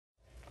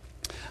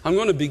I'm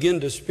going to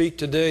begin to speak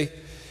today,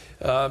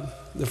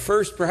 the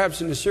first perhaps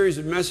in a series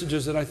of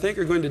messages that I think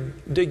are going to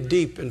dig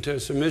deep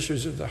into some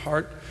issues of the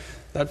heart.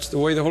 That's the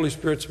way the Holy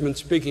Spirit's been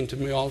speaking to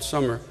me all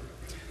summer.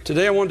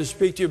 Today I want to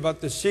speak to you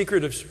about the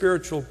secret of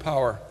spiritual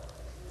power.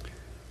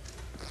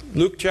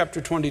 Luke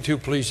chapter 22,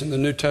 please, in the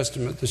New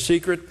Testament. The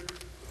secret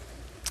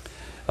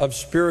of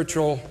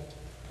spiritual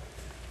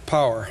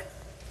power.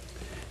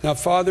 Now,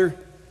 Father,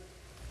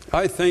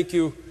 I thank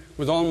you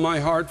with all my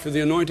heart for the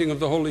anointing of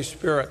the Holy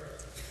Spirit.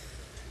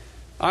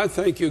 I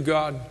thank you,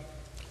 God.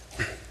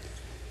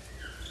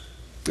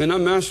 And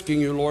I'm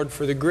asking you, Lord,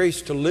 for the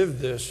grace to live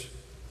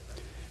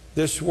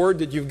this word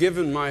that you've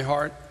given my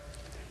heart.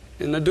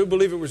 And I do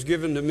believe it was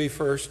given to me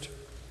first.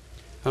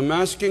 I'm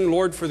asking,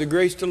 Lord, for the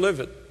grace to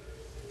live it.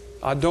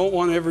 I don't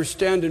want to ever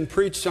stand and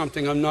preach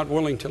something I'm not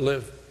willing to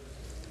live.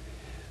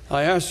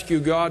 I ask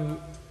you,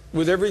 God,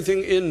 with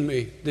everything in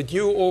me, that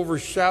you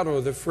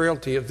overshadow the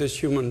frailty of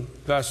this human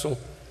vessel,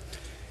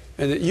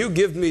 and that you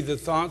give me the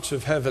thoughts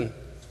of heaven,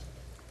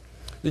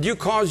 that you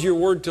cause your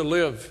word to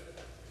live.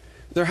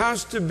 There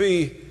has to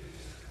be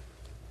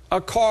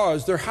a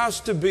cause. There has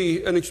to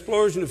be an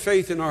explosion of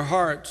faith in our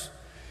hearts.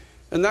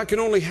 And that can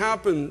only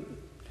happen,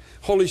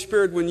 Holy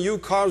Spirit, when you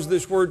cause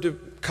this word to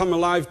come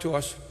alive to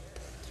us.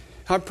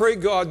 I pray,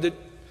 God, that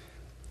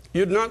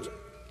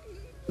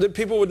that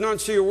people would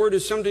not see your word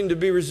as something to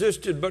be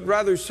resisted, but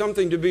rather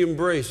something to be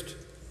embraced.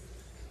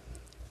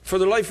 For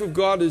the life of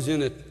God is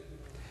in it.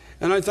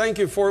 And I thank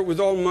you for it with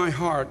all my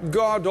heart.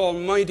 God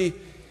Almighty,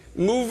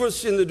 move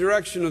us in the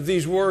direction of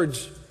these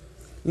words.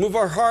 Move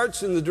our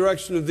hearts in the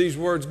direction of these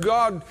words.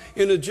 God,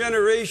 in a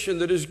generation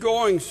that is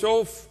going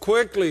so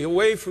quickly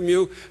away from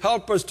you,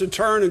 help us to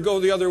turn and go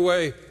the other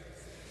way.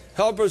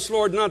 Help us,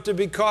 Lord, not to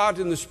be caught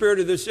in the spirit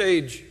of this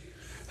age.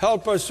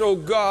 Help us, oh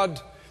God.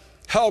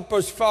 Help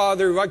us,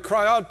 Father. I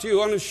cry out to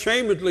you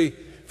unashamedly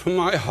from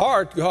my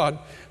heart, God.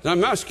 And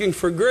I'm asking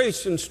for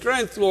grace and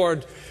strength,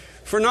 Lord,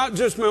 for not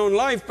just my own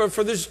life, but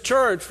for this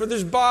church, for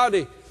this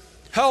body.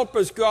 Help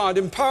us, God.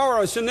 Empower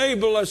us,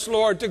 enable us,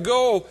 Lord, to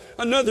go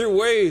another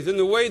way than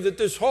the way that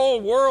this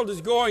whole world is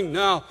going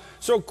now.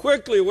 So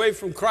quickly away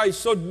from Christ,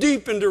 so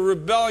deep into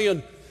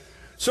rebellion,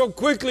 so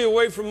quickly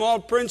away from all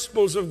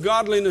principles of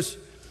godliness.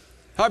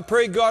 I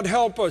pray, God,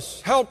 help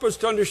us. Help us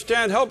to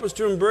understand. Help us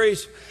to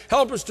embrace.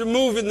 Help us to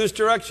move in this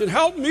direction.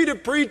 Help me to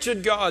preach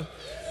it, God.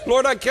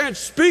 Lord, I can't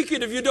speak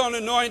it if you don't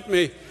anoint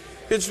me.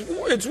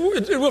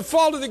 It will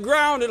fall to the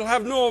ground. It'll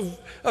have no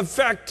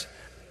effect.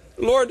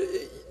 Lord,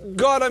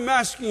 God, I'm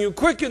asking you,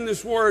 quicken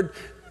this word.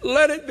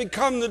 Let it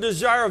become the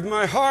desire of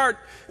my heart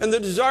and the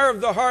desire of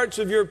the hearts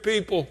of your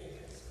people.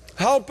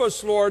 Help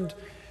us, Lord.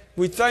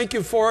 We thank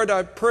you for it.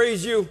 I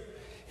praise you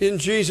in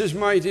Jesus'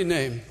 mighty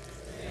name.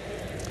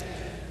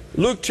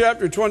 Luke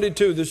chapter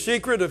 22, the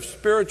secret of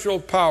spiritual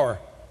power,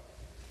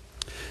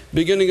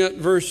 beginning at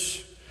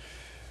verse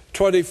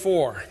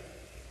 24.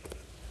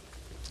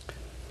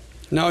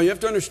 Now you have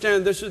to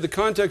understand, the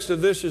context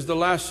of this is the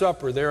Last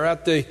Supper. They're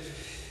at the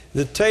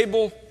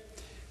table.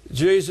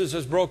 Jesus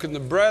has broken the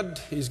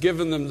bread. He's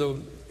given them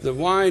the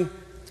wine.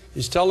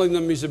 He's telling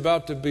them he's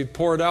about to be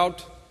poured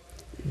out,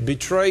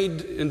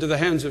 betrayed into the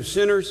hands of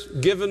sinners,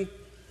 given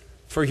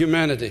for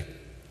humanity.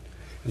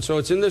 And so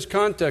it's in this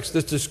context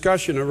this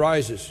discussion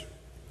arises.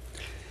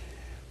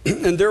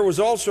 And there was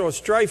also a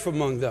strife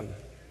among them.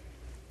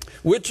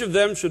 Which of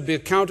them should be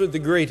accounted the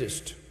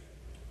greatest?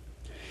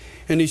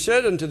 And he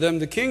said unto them,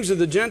 the kings of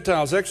the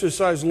Gentiles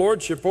exercise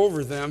lordship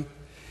over them,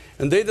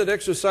 and they that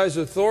exercise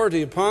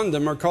authority upon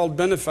them are called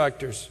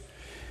benefactors.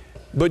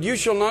 But you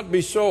shall not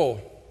be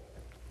so.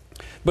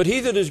 But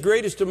he that is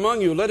greatest among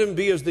you, let him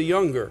be as the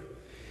younger,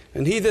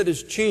 and he that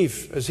is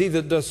chief as he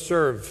that doth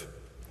serve.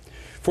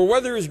 For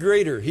whether is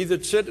greater, he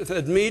that sitteth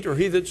at meat or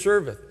he that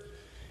serveth?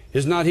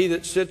 Is not he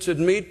that sits at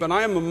meat, but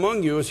I am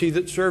among you as he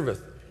that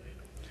serveth.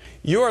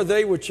 You are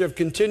they which have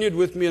continued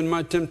with me in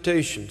my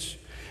temptations,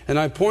 and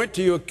I appoint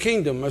to you a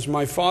kingdom as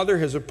my Father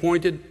has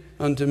appointed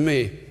unto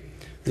me,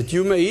 that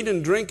you may eat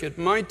and drink at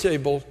my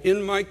table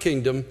in my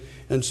kingdom,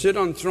 and sit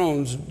on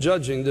thrones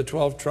judging the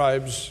 12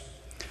 tribes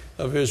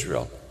of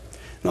Israel.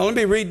 Now let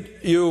me read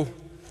you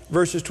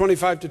verses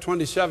 25 to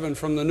 27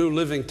 from the New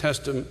Living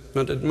Testament.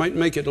 It might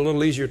make it a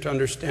little easier to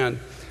understand.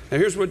 Now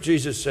here's what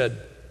Jesus said.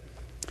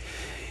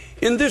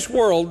 In this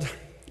world,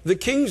 the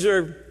kings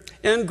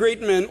and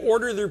great men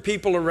order their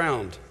people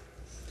around,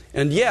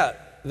 and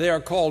yet they are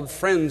called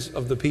friends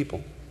of the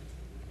people.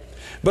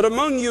 But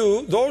among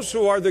you, those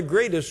who are the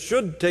greatest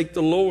should take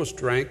the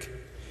lowest rank,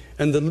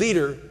 and the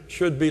leader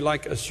should be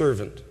like a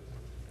servant.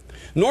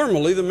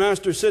 Normally, the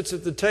master sits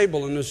at the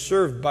table and is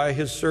served by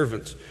his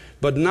servants,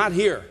 but not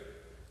here.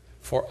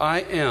 For I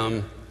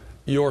am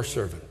your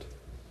servant.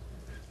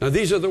 Now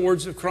these are the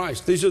words of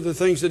Christ. These are the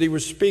things that he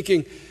was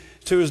speaking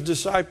to his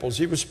disciples.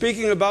 He was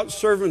speaking about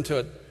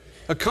servanthood,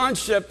 a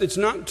concept that's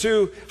not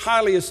too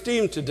highly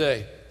esteemed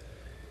today.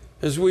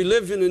 As we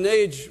live in an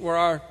age where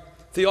our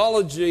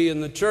theology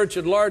and the church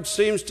at large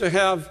seems to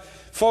have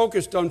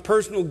focused on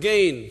personal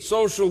gain,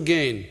 social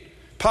gain,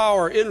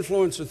 power,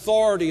 influence,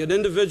 authority, and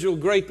individual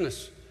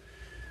greatness.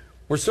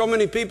 where so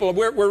many people,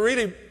 we're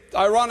really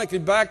ironically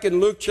back in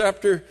Luke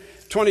chapter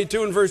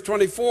 22 and verse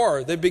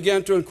 24. They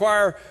began to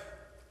inquire,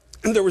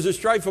 and there was a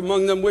strife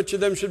among them, which of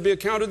them should be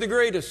accounted the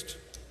greatest.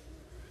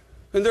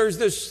 And there's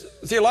this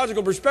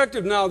theological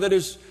perspective now that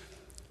is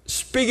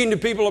speaking to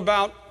people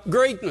about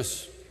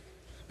greatness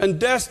and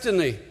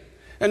destiny.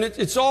 And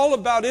it's all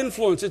about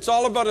influence. It's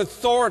all about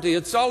authority.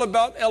 It's all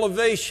about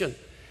elevation.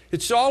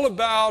 It's all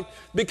about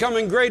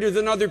becoming greater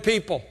than other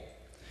people.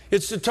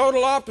 It's the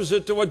total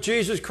opposite to what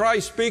Jesus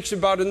Christ speaks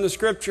about in the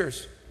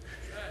Scriptures.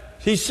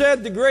 He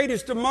said, the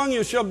greatest among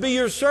you shall be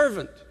your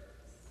servant.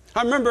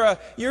 I remember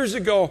years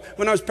ago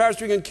when I was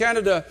pastoring in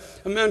Canada,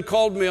 a man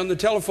called me on the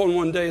telephone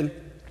one day and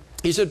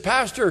he said,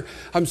 Pastor,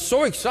 I'm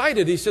so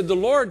excited. He said, the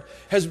Lord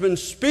has been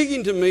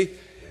speaking to me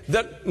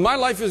that my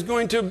life is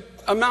going to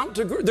amount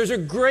to, there's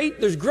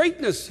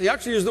greatness. He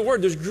actually used the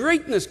word, there's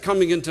greatness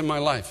coming into my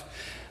life.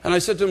 And I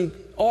said to him,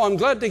 oh, I'm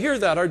glad to hear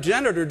that. Our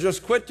janitor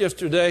just quit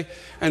yesterday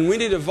and we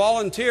need a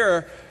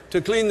volunteer to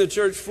clean the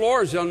church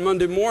floors on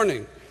Monday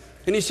morning.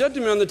 And he said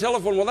to me on the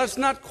telephone, well, that's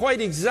not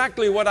quite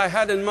exactly what I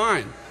had in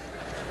mind.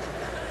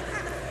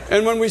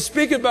 And when we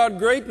speak about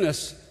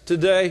greatness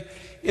today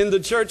in the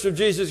Church of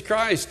Jesus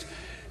Christ,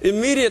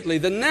 immediately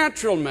the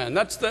natural man,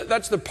 that's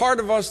the part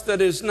of us that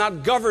is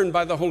not governed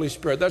by the Holy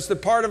Spirit. That's the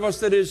part of us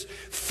that is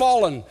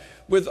fallen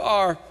with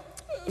our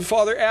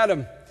father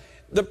Adam.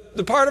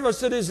 The part of us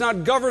that is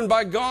not governed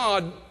by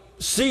God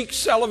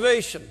seeks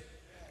elevation,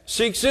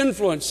 seeks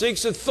influence,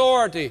 seeks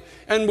authority,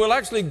 and will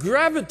actually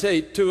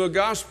gravitate to a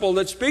gospel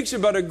that speaks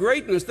about a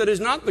greatness that is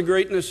not the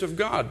greatness of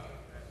God.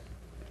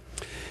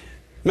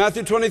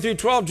 Matthew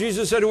 23:12,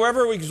 Jesus said,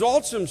 whoever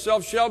exalts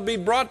himself shall be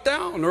brought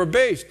down or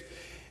abased,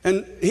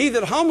 and he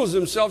that humbles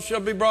himself shall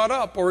be brought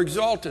up or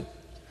exalted.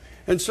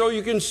 And so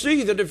you can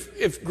see that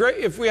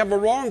if we have a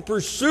wrong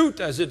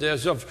pursuit, as it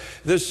is, of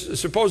this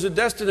supposed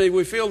destiny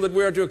we feel that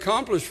we are to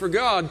accomplish for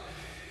God,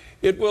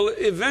 it will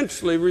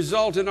eventually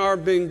result in our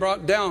being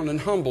brought down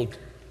and humbled.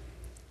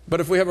 But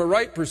if we have a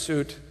right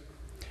pursuit,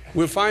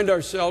 we'll find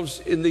ourselves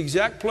in the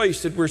exact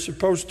place that we're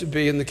supposed to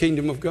be in the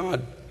kingdom of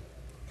God.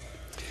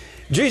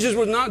 Jesus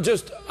was not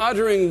just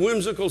uttering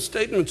whimsical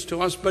statements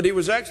to us, but he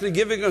was actually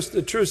giving us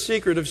the true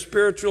secret of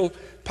spiritual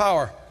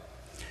power.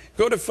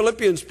 Go to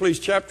Philippians, please,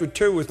 chapter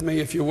 2 with me,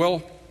 if you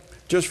will,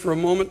 just for a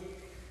moment.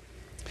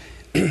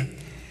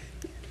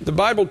 The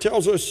Bible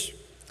tells us,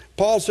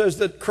 Paul says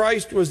that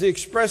Christ was the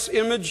express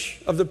image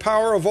of the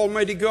power of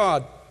Almighty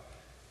God.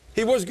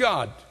 He was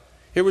God.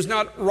 It was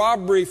not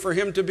robbery for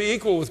him to be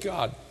equal with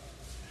God.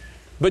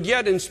 But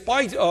yet, in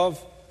spite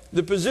of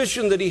the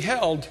position that he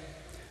held,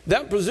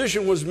 that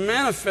position was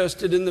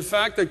manifested in the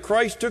fact that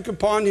Christ took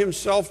upon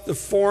himself the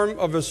form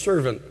of a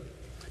servant.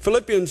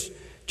 Philippians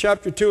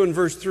chapter 2 and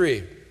verse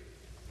 3.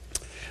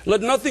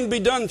 Let nothing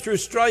be done through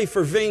strife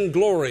or vain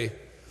glory,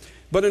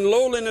 but in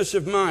lowliness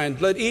of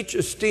mind, let each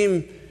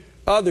esteem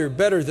other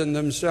better than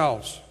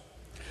themselves.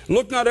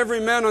 Look not every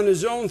man on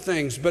his own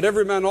things, but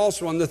every man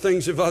also on the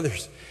things of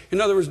others.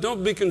 In other words,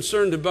 don't be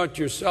concerned about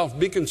yourself.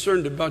 Be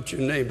concerned about your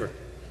neighbor.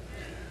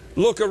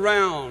 Look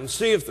around,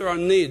 see if there are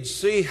needs,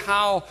 see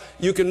how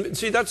you can,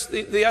 see that's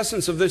the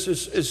essence of this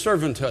is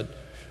servanthood.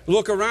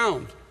 Look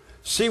around,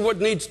 see what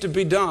needs to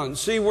be done,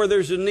 see where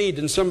there's a need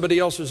in somebody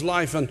else's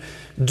life and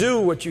do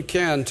what you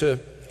can to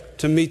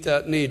meet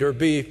that need or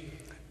be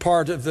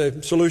part of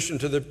the solution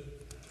to the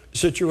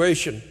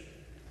situation.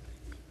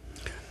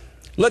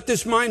 Let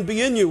this mind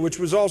be in you, which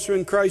was also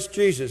in Christ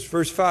Jesus,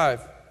 verse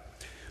 5.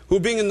 Who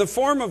being in the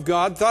form of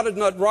God, thought it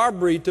not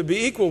robbery to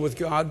be equal with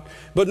God,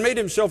 but made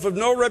himself of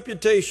no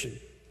reputation,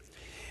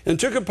 and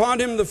took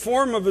upon him the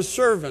form of a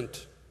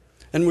servant,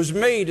 and was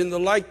made in the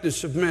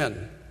likeness of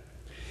men.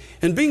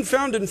 And being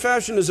found in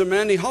fashion as a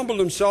man, he humbled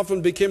himself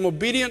and became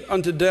obedient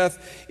unto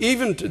death,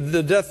 even to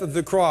the death of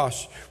the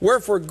cross.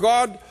 Wherefore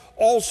God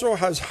also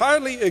has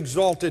highly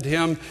exalted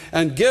him,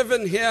 and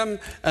given him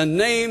a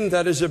name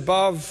that is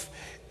above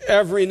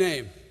every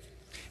name.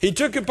 He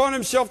took upon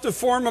himself the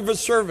form of a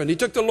servant. He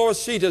took the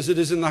lowest seat as it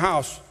is in the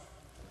house.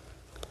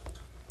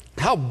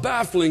 How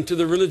baffling to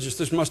the religious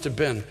this must have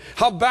been.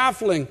 How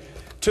baffling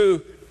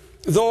to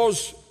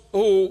those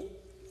who,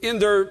 in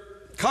their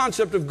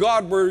concept of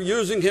God, were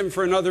using him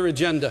for another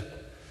agenda.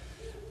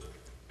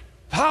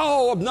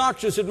 How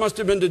obnoxious it must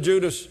have been to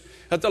Judas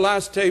at the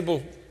last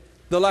table,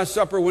 the Last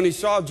Supper, when he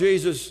saw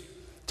Jesus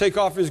take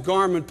off his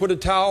garment, put a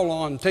towel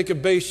on, take a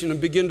basin, and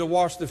begin to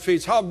wash the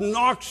feet. How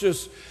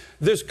obnoxious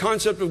this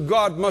concept of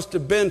God must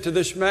have been to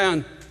this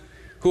man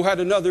who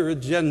had another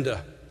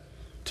agenda,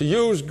 to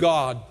use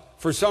God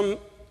for some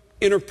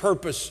inner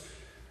purpose,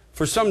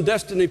 for some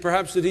destiny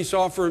perhaps that he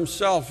saw for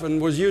himself,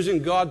 and was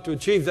using God to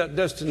achieve that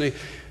destiny,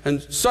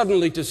 and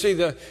suddenly to see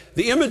the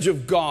image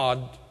of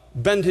God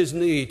bend his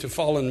knee to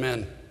fallen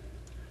men,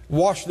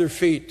 wash their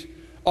feet,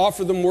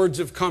 offer them words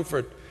of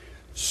comfort,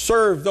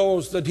 serve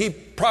those that he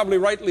probably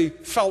rightly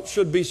felt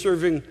should be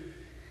serving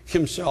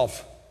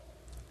himself.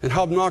 And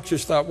how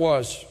obnoxious that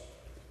was.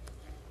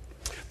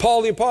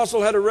 Paul the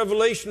Apostle had a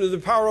revelation of the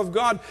power of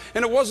God,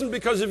 and it wasn't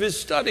because of his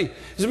study.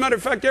 As a matter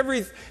of fact,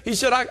 he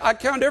said, I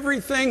count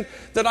everything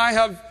that I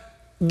have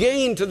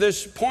gain to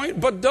this point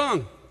but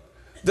dung,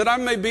 that I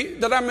may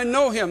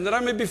know him, that I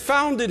may be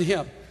found in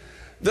him,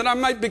 that I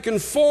might be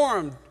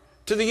conformed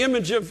to the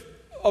image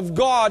of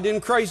God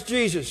in Christ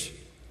Jesus.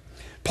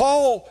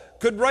 Paul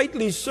could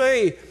rightly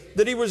say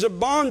that he was a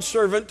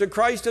bondservant to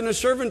Christ and a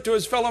servant to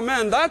his fellow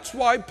men. That's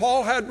why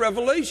Paul had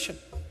revelation.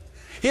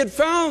 He had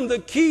found the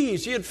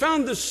keys. He had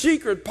found the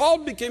secret. Paul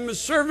became a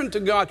servant to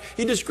God.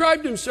 He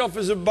described himself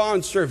as a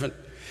bondservant.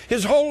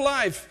 His whole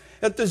life,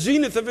 at the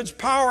zenith of its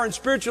power and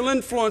spiritual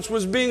influence,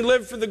 was being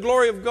lived for the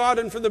glory of God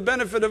and for the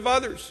benefit of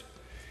others.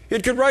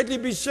 It could rightly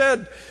be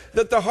said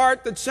that the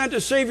heart that sent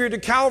a Savior to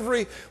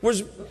Calvary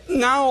was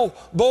now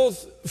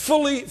both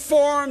fully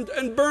formed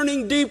and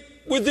burning deep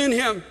within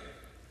him.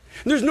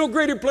 There's no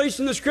greater place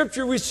in the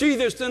Scripture we see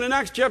this than in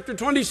Acts chapter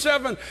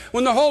 27,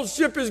 when the whole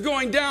ship is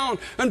going down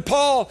and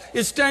Paul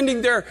is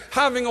standing there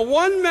having a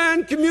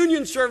one-man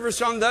communion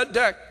service on that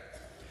deck,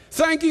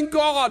 thanking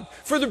God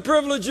for the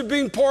privilege of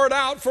being poured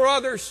out for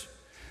others,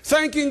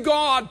 thanking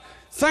God,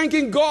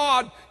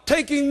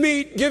 taking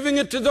meat, giving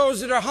it to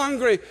those that are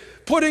hungry,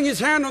 putting his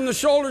hand on the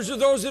shoulders of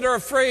those that are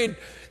afraid,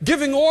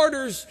 giving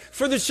orders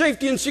for the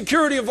safety and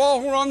security of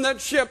all who are on that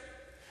ship.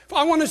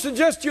 I want to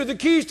suggest to you the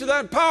keys to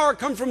that power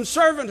come from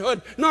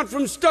servanthood, not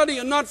from study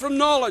and not from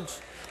knowledge.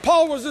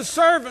 Paul was a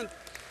servant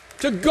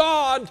to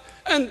God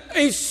and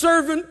a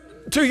servant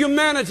to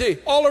humanity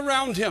all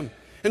around him.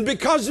 And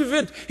because of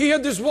it, he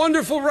had this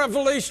wonderful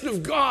revelation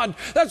of God.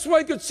 That's why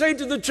he could say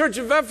to the church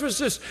of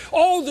Ephesus,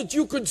 oh, that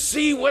you could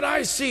see what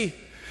I see.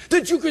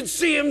 That you could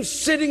see him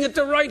sitting at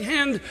the right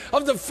hand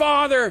of the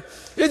Father.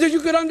 That you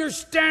could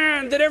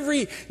understand that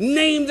every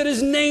name that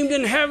is named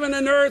in heaven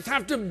and earth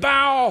have to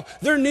bow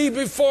their knee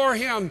before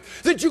him.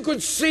 That you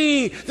could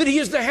see that he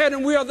is the head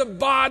and we are the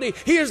body.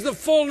 He is the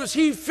fullness.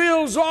 He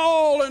fills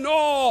all in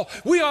all.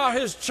 We are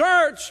his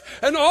church,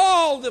 and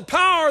all the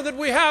power that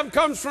we have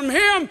comes from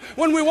him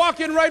when we walk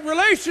in right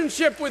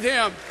relationship with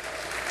him.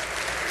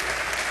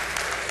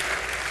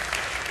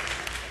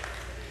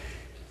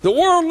 The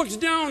world looks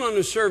down on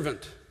a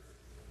servant.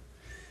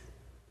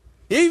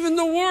 Even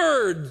the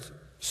word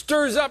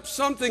stirs up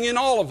something in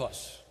all of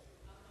us.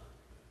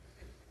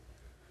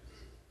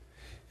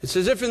 It's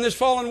as if in this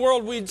fallen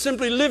world we'd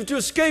simply live to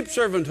escape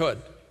servanthood.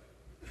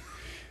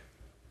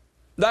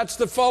 That's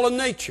the fallen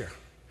nature.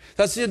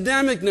 That's the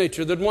Adamic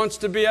nature that wants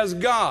to be as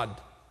God,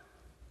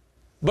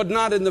 but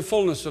not in the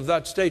fullness of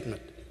that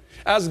statement.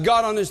 As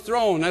God on his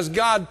throne, as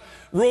God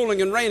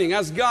ruling and reigning,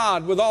 as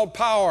God with all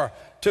power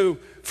to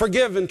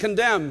forgive and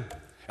condemn,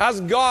 as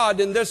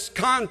God in this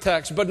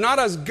context, but not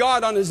as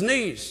God on his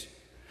knees,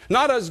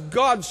 not as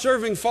God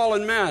serving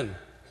fallen man.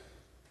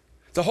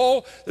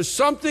 There's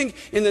something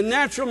in the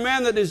natural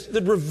man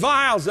that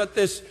reviles at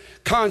this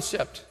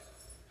concept.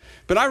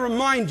 But I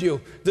remind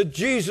you that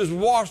Jesus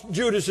washed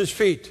Judas's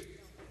feet.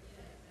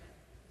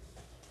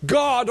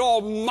 God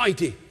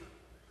Almighty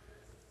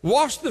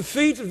washed the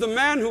feet of the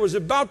man who was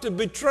about to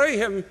betray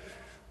him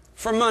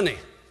for money.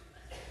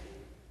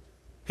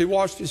 He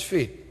washed his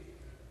feet.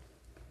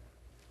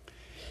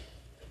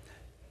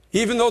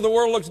 Even though the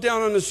world looks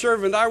down on the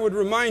servant, I would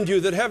remind you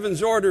that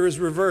heaven's order is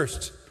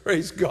reversed.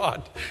 Praise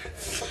God.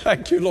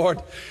 Thank you, Lord.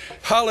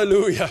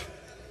 Hallelujah.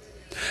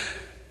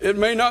 It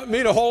may not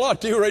mean a whole lot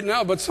to you right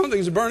now, but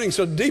something's burning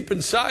so deep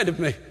inside of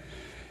me.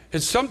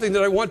 It's something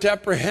that I want to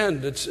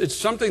apprehend. It's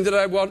something that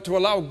I want to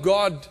allow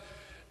God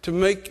to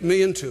make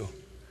me into,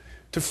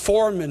 to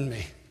form in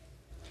me.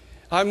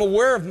 I'm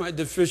aware of my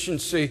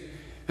deficiency,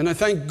 and I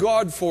thank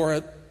God for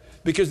it,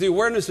 because the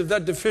awareness of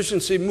that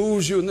deficiency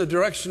moves you in the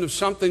direction of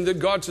something that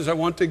God says, I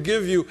want to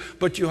give you,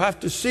 but you have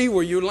to see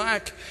where you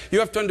lack. You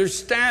have to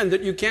understand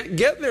that you can't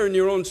get there in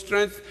your own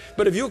strength,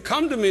 but if you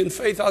come to me in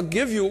faith, I'll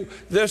give you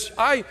this.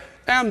 I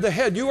am the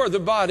head, you are the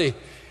body,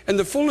 and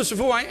the fullness of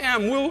who I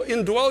am will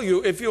indwell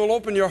you if you will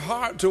open your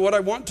heart to what I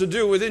want to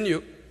do within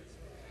you.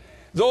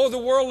 Though the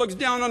world looks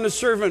down on the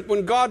servant,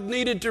 when God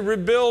needed to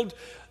rebuild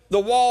the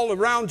wall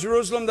around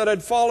Jerusalem that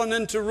had fallen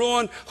into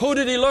ruin, who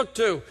did he look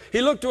to?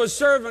 He looked to a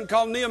servant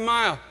called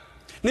Nehemiah.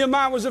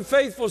 Nehemiah was a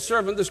faithful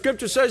servant. The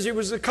scripture says he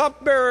was the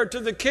cupbearer to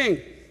the king.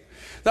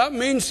 That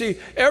means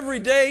every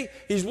day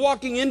he's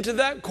walking into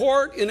that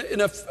court in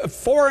a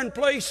foreign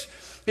place.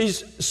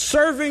 He's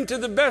serving to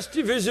the best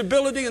of his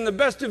ability and the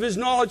best of his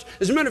knowledge.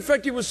 As a matter of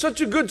fact, he was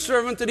such a good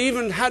servant that he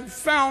even had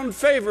found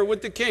favor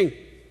with the king.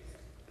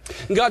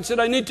 And God said,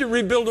 I need to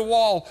rebuild a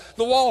wall.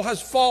 The wall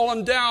has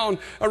fallen down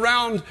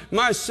around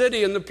my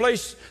city and the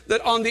place that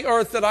on the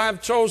earth that I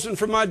have chosen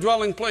for my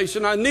dwelling place.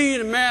 And I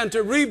need a man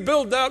to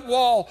rebuild that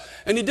wall.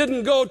 And he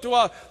didn't go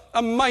to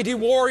a mighty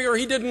warrior.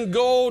 He didn't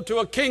go to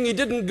a king. He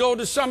didn't go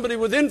to somebody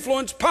with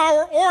influence,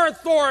 power, or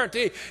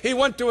authority. He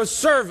went to a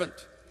servant.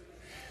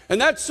 And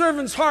that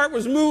servant's heart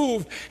was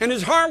moved. And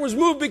his heart was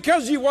moved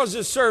because he was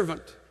a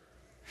servant.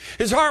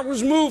 His heart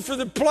was moved for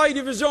the plight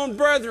of his own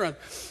brethren,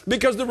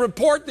 because the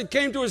report that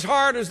came to his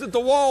heart is that the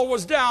wall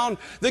was down,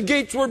 the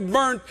gates were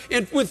burnt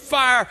with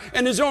fire,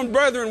 and his own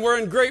brethren were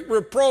in great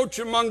reproach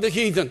among the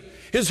heathen.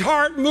 His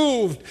heart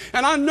moved,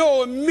 and I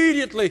know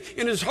immediately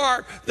in his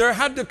heart there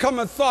had to come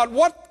a thought,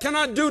 what can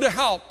I do to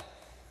help?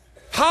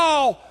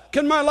 How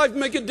can my life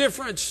make a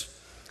difference?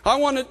 I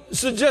want to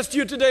suggest to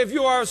you today, if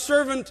you are a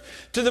servant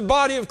to the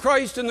body of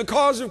Christ and the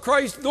cause of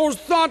Christ, those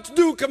thoughts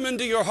do come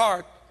into your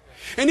heart.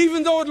 And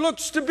even though it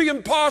looks to be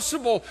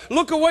impossible,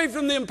 look away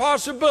from the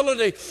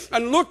impossibility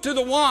and look to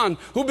the one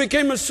who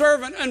became a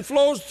servant and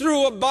flows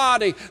through a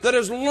body that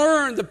has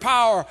learned the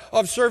power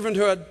of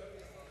servanthood.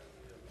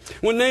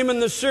 When Naaman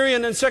the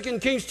Syrian in 2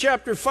 Kings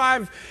chapter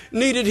 5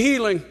 needed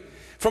healing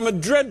from a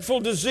dreadful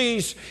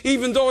disease,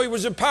 even though he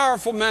was a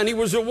powerful man, he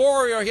was a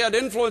warrior, he had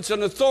influence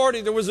and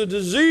authority, there was a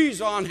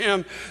disease on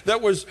him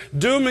that was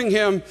dooming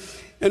him.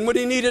 And when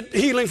he needed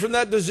healing from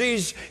that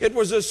disease, it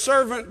was a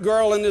servant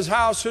girl in his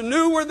house who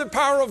knew where the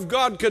power of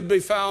God could be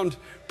found.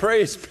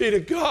 Praise be to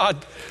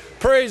God.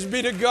 Praise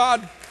be to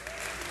God.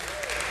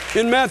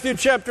 In Matthew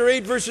chapter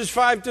 8, verses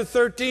 5 to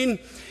 13,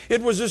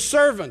 it was a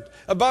servant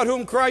about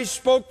whom Christ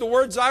spoke the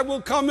words, I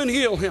will come and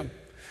heal him.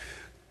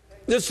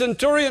 The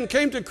centurion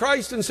came to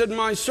Christ and said,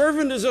 my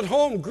servant is at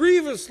home,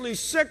 grievously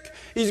sick.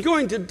 He's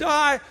going to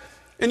die.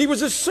 And he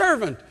was a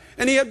servant.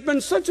 And he had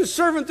been such a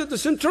servant that the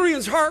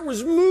centurion's heart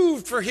was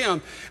moved for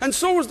him. And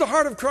so was the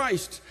heart of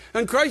Christ.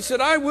 And Christ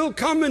said, I will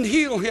come and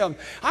heal him.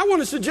 I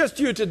want to suggest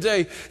to you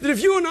today that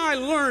if you and I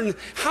learn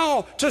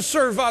how to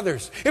serve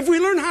others, if we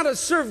learn how to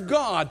serve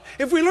God,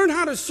 if we learn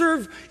how to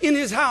serve in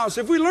His house,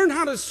 if we learn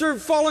how to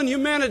serve fallen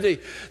humanity,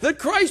 that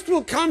Christ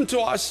will come to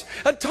us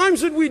at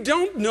times that we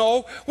don't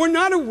know, we're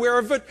not aware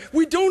of it,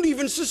 we don't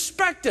even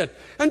suspect it.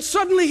 And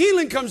suddenly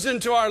healing comes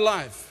into our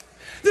life.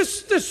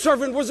 This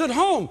servant was at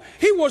home.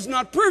 He was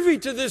not privy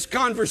to this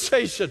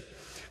conversation.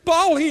 But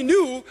all he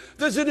knew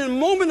was that in a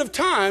moment of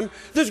time,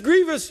 this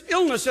grievous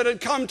illness that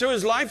had come to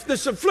his life,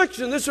 this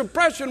affliction, this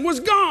oppression was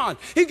gone.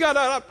 He got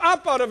up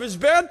out of his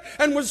bed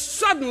and was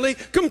suddenly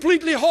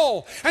completely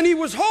whole. And he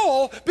was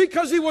whole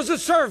because he was a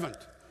servant.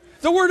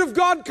 The Word of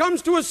God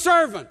comes to a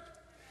servant.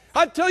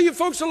 I tell you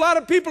folks, a lot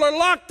of people are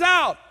locked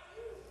out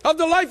of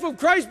the life of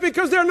Christ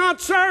because they're not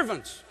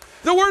servants.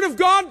 The Word of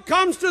God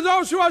comes to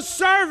those who are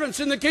servants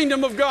in the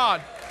kingdom of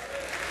God.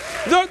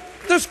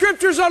 The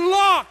Scriptures are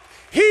locked.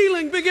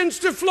 Healing begins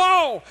to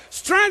flow.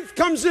 Strength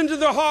comes into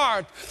the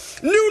heart.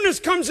 Newness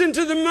comes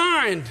into the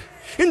mind.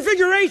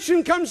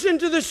 Invigoration comes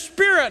into the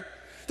spirit.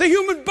 The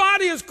human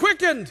body is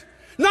quickened.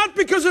 Not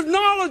because of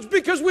knowledge,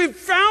 because we've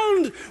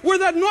found where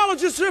that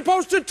knowledge is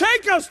supposed to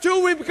take us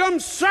to. We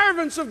become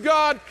servants of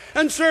God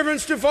and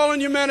servants to fallen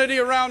humanity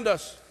around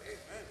us.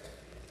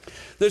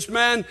 This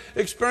man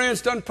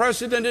experienced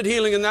unprecedented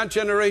healing in that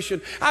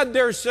generation. I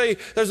dare say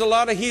there's a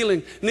lot of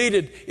healing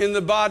needed in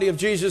the body of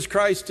Jesus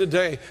Christ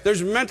today.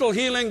 There's mental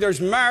healing, there's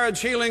marriage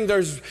healing,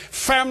 there's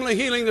family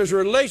healing, there's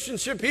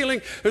relationship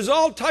healing, there's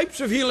all types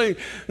of healing.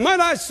 Might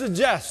I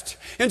suggest,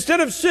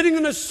 instead of sitting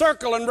in a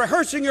circle and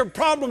rehearsing your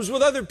problems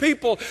with other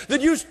people,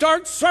 that you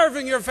start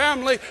serving your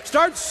family,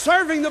 start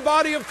serving the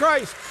body of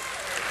Christ.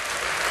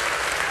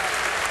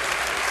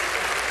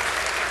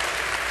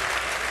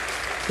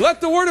 Let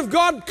the Word of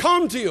God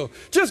come to you.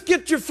 Just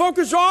get your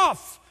focus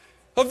off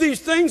of these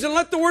things and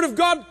let the Word of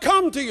God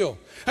come to you.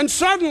 And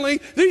suddenly,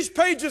 these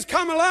pages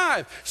come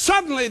alive.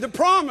 Suddenly, the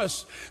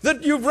promise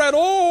that you've read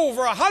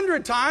over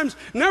 100 times,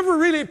 never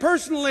really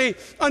personally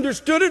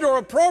understood it or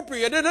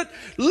appropriated it,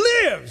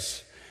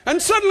 lives.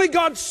 And suddenly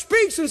God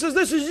speaks and says,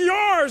 this is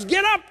yours.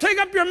 Get up, take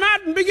up your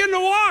mat and begin to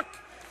walk.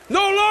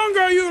 No longer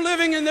are you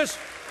living in this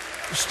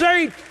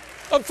state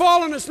of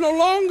fallenness. No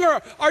longer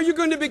are you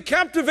going to be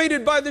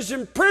captivated by this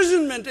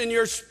imprisonment in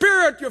your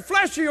spirit, your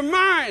flesh, or your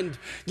mind.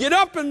 Get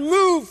up and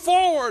move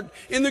forward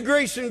in the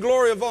grace and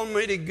glory of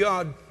Almighty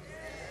God.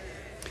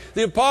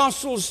 The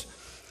apostles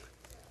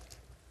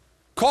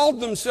called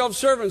themselves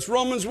servants.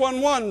 Romans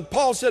 1:1,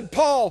 Paul said,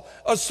 Paul,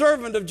 a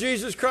servant of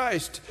Jesus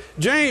Christ.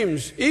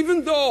 James,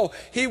 even though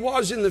he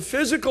was in a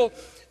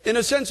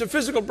sense, a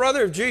physical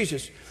brother of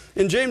Jesus,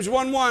 in James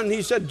 1:1,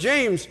 he said,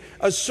 James,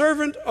 a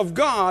servant of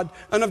God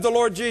and of the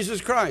Lord Jesus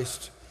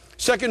Christ.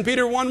 2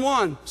 Peter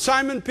 1:1,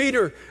 Simon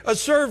Peter, a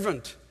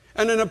servant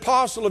and an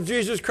apostle of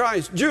Jesus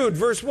Christ. Jude,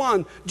 verse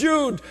 1,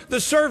 Jude, the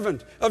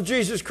servant of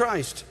Jesus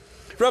Christ.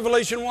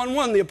 Revelation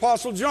 1:1, the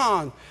apostle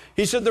John,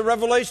 he said, the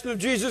revelation of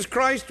Jesus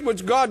Christ,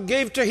 which God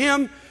gave to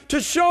him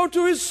to show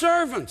to his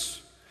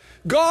servants.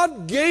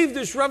 God gave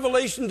this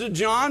revelation to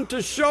John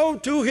to show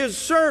to his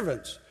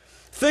servants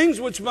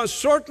things which must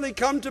shortly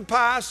come to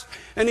pass,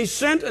 and he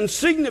sent and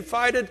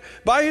signified it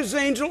by his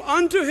angel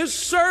unto his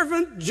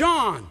servant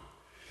John.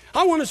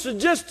 I want to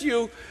suggest to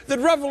you that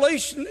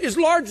revelation is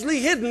largely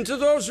hidden to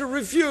those who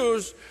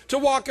refuse to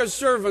walk as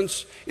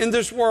servants in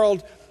this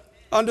world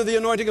under the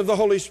anointing of the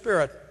Holy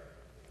Spirit.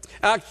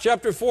 Acts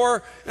chapter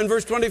 4 and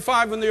verse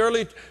 25, when the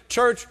early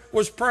church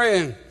was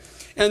praying,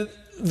 and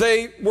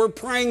they were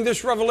praying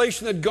this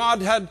revelation that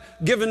God had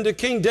given to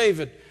King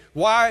David.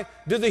 Why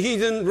do the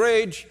heathen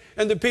rage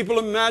and the people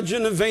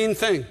imagine a vain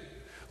thing?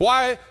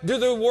 Why do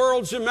the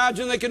worlds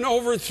imagine they can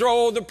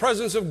overthrow the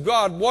presence of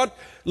God? What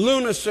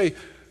lunacy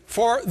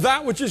for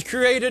that which is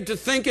created to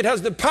think it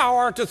has the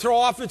power to throw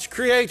off its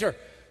creator.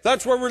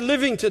 That's where we're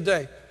living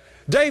today.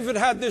 David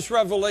had this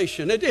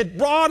revelation. It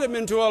brought him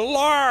into a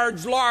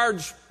large,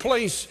 large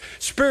place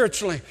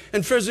spiritually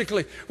and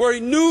physically where he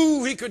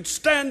knew he could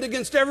stand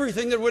against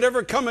everything that would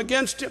ever come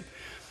against him.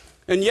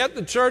 And yet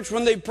the church,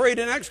 when they prayed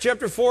in Acts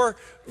chapter 4,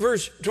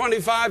 verse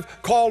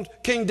 25, called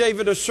King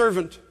David a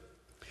servant.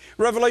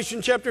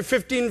 Revelation chapter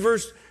 15,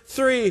 verse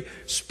 3,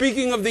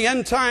 speaking of the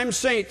end-time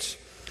saints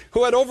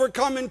who had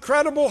overcome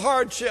incredible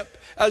hardship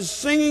as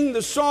singing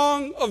the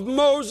song of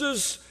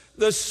Moses,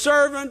 the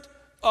servant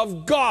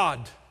of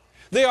God.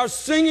 They are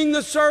singing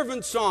the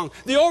servant song,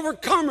 the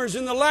overcomers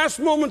in the last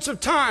moments of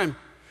time.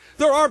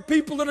 There are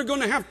people that are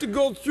going to have to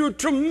go through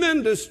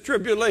tremendous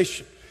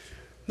tribulation.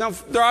 Now,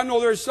 I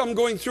know there's some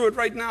going through it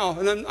right now,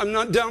 and I'm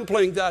not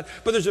downplaying that,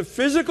 but there's a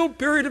physical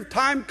period of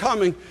time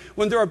coming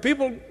when there are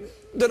people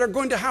that are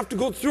going to have to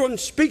go through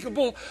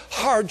unspeakable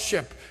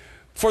hardship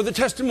for the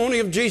testimony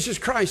of Jesus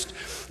Christ.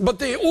 But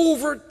they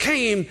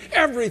overcame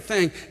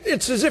everything.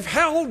 It's as if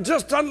hell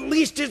just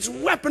unleashed its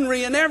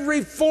weaponry in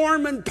every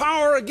form and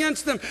power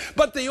against them.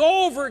 But they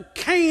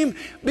overcame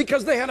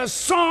because they had a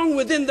song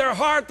within their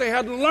heart. They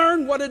had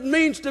learned what it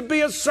means to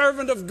be a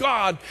servant of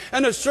God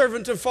and a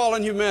servant of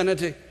fallen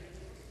humanity.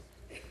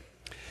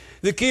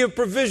 The key of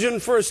provision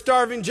for a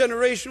starving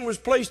generation was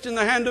placed in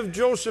the hand of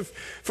Joseph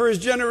for his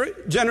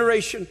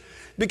generation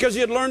because he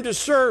had learned to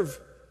serve.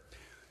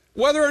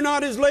 Whether or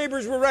not his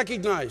labors were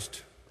recognized,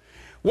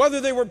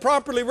 whether they were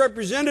properly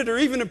represented or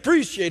even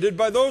appreciated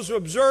by those who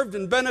observed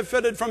and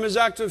benefited from his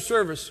acts of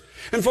service.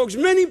 And folks,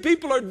 many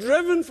people are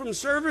driven from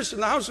service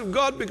in the house of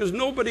God because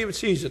nobody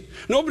sees it.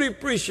 Nobody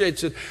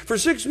appreciates it. For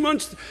 6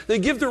 months, they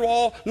give their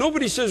all.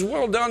 Nobody says,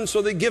 well done,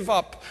 so they give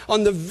up.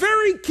 On the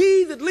very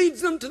key that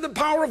leads them to the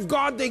power of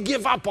God, they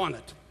give up on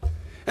it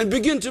and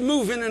begin to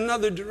move in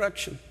another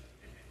direction.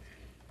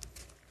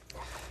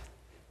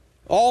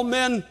 All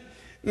men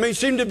may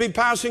seem to be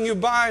passing you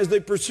by as they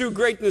pursue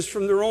greatness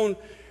from their own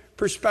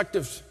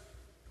perspectives.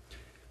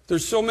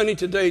 There's so many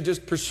today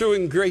just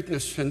pursuing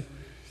greatness, and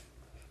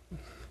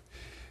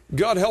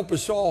God help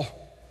us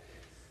all.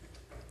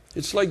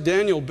 It's like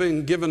Daniel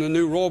being given a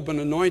new robe and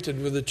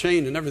anointed with a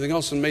chain and everything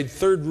else and made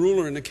third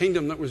ruler in a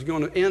kingdom that was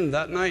going to end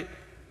that night.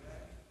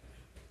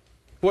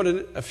 What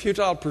a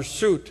futile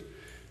pursuit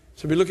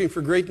to be looking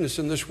for greatness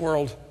in this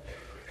world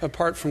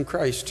apart from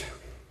Christ.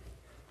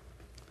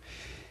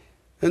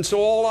 And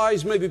so all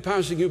eyes may be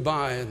passing you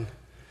by and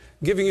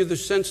giving you the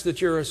sense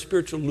that you're a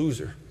spiritual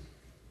loser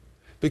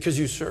because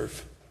you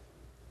serve.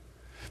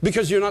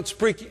 Because you're not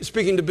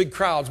speaking to big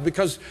crowds.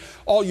 Because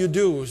all you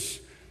do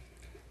is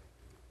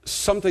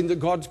something that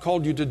God's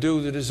called you to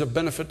do that is of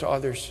benefit to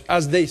others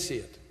as they see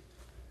it.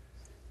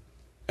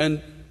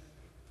 And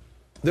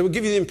they will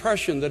give you the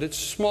impression that it's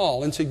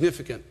small,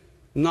 insignificant,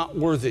 not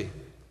worthy.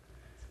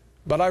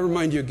 But I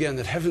remind you again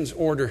that heaven's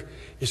order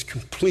is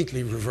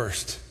completely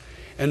reversed.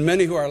 And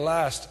many who are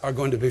last are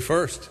going to be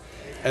first.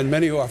 And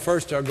many who are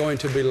first are going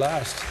to be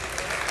last.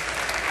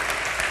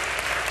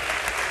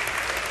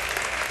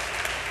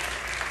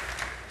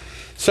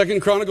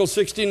 Second Chronicles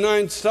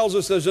 16:9 tells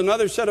us there's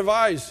another set of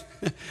eyes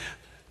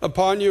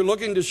upon you,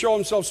 looking to show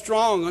himself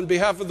strong on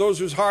behalf of those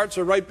whose hearts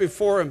are right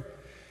before him.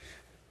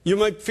 You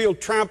might feel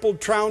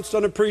trampled, trounced,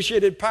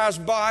 unappreciated,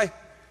 passed by.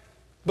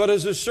 But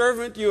as a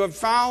servant, you have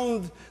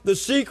found the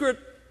secret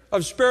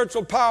of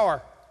spiritual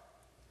power.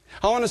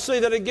 I want to say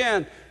that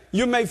again.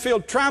 You may feel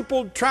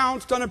trampled,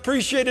 trounced,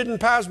 unappreciated, and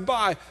passed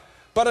by.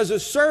 But as a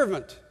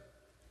servant,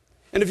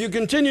 and if you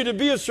continue to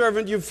be a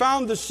servant, you've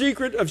found the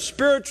secret of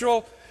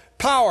spiritual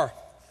power.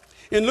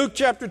 In Luke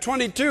chapter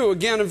 22,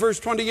 again in verse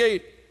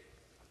 28,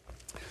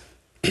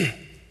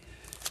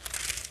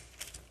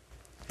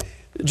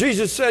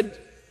 Jesus said,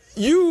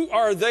 "You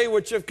are they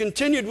which have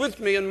continued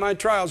with me in my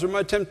trials or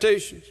my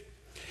temptations.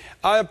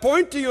 I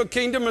appoint to you a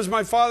kingdom as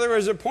my Father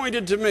has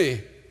appointed to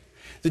me,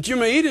 that you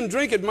may eat and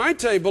drink at my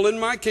table in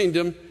my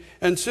kingdom,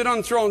 and sit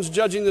on thrones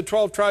judging the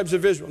 12 tribes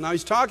of Israel." Now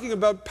he's talking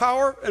about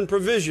power and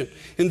provision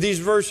in these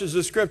verses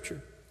of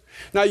Scripture.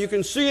 Now you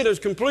can see it as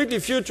completely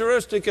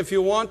futuristic if you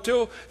want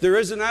to. There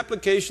is an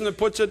application that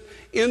puts it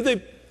in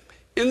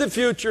the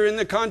future, in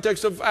the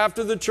context of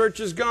after the church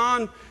is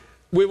gone,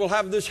 we will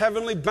have this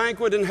heavenly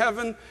banquet in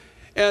heaven,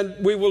 and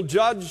we will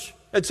judge,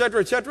 etc.,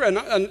 etc.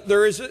 And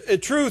there is a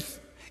truth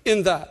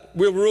in that.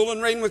 We'll rule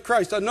and reign with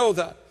Christ. I know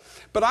that.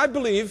 But I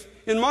believe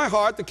in my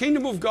heart the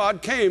kingdom of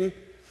God came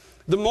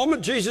the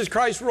moment Jesus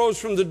Christ rose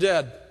from the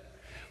dead.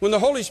 When the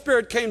Holy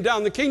Spirit came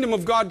down, the kingdom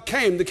of God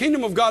came. The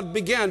kingdom of God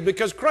began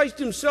because Christ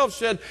himself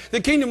said,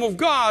 the kingdom of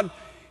God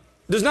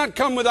does not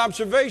come with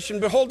observation.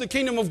 Behold, the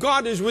kingdom of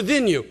God is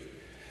within you.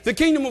 The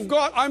kingdom of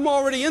God, I'm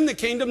already in the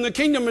kingdom. The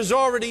kingdom is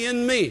already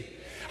in me.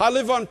 I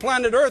live on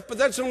planet Earth, but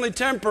that's only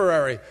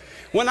temporary.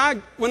 When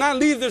I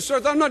leave this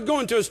earth, I'm not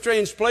going to a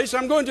strange place.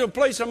 I'm going to a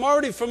place I'm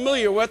already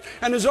familiar with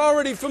and is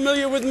already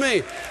familiar with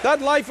me.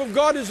 That life of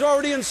God is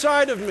already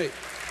inside of me.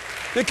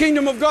 The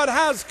kingdom of God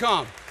has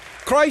come.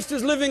 Christ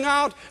is living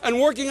out and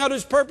working out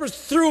his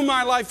purpose through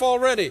my life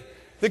already.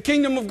 The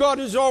kingdom of God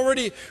is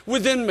already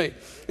within me.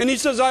 And he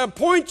says, I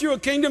appoint you a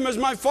kingdom as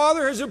my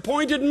Father has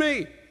appointed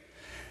me.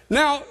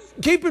 Now,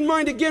 keep in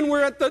mind again,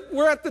 we're at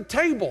the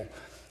table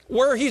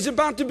where he's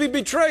about to be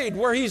betrayed,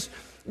 where he's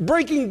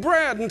breaking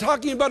bread and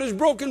talking about his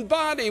broken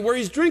body, where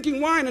he's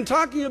drinking wine and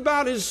talking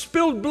about his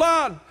spilled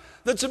blood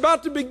that's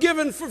about to be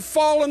given for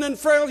fallen and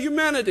frail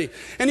humanity.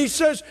 And he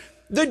says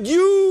that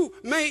you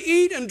may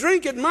eat and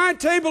drink at my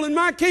table in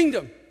my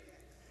kingdom.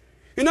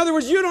 In other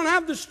words, you don't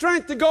have the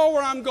strength to go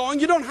where I'm going.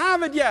 You don't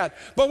have it yet.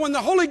 But when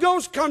the Holy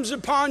Ghost comes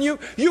upon you,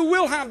 you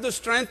will have the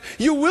strength.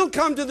 You will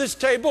come to this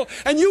table,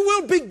 and you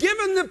will be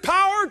given the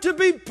power to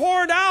be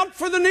poured out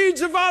for the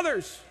needs of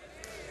others.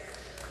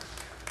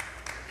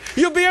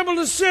 You'll be able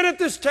to sit at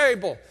this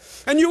table,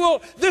 and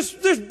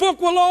this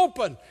book will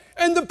open,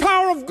 and the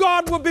power of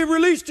God will be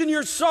released in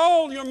your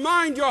soul, your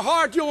mind, your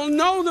heart. You will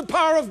know the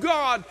power of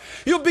God.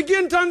 You'll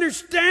begin to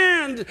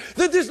understand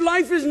that this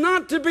life is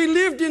not to be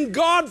lived in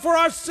God for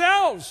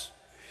ourselves.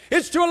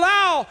 It's to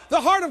allow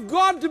the heart of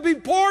God to be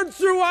poured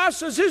through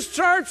us as His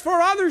church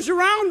for others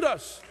around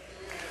us.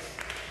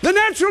 The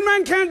natural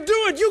man can't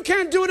do it. You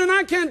can't do it, and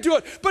I can't do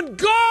it. But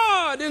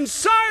God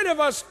inside of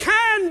us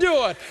can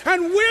do it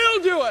and will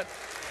do it.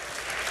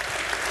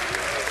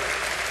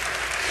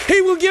 He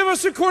will give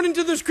us, according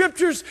to the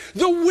Scriptures,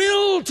 the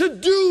will to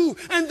do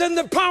and then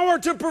the power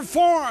to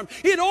perform.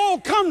 It all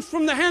comes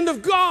from the hand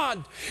of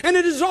God, and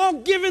it is all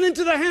given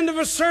into the hand of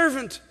a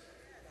servant.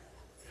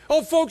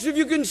 Oh, folks, if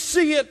you can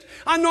see it,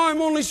 I know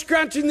I'm only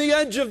scratching the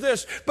edge of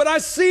this, but I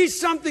see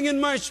something in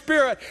my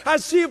spirit. I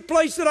see a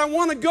place that I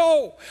want to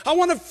go. I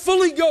want to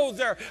fully go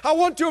there. I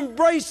want to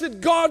embrace it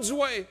God's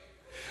way.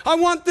 I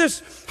want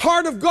this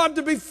heart of God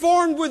to be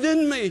formed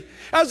within me.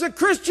 As a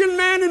Christian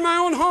man in my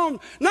own home.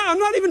 Now, I'm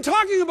not even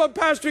talking about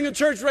pastoring a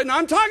church right now.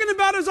 I'm talking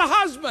about as a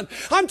husband.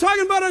 I'm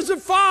talking about as a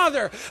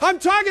father. I'm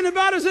talking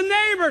about as a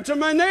neighbor to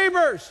my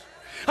neighbors.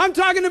 I'm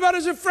talking about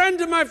as a friend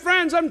to my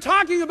friends. I'm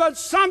talking about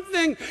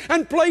something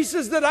and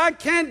places that I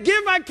can't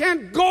give, I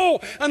can't go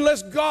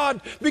unless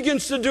God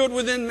begins to do it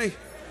within me.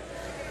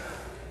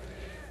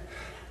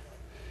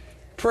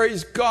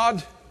 Praise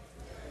God.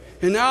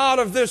 And out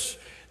of this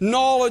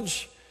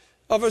knowledge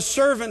of a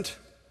servant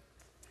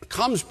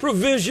comes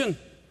provision.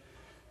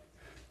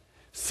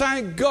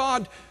 Thank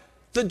God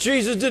that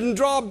Jesus didn't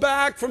draw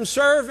back from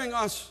serving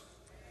us,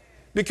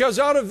 because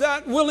out of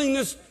that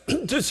willingness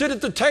to sit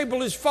at the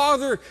table His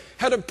Father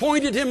had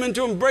appointed him, and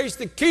to embrace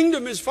the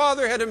kingdom His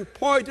Father had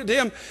appointed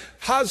him,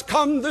 has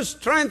come the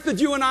strength that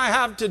you and I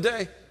have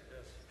today.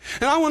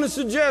 And I want to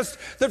suggest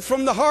that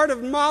from the heart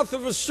and mouth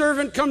of a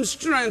servant comes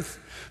strength,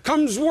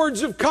 comes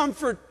words of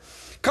comfort,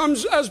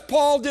 comes, as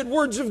Paul did,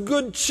 words of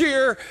good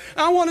cheer.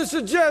 I want to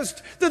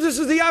suggest that this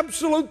is the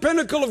absolute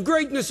pinnacle of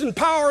greatness and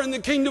power in the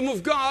kingdom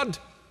of God.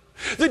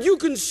 That you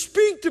can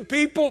speak to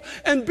people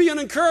and be an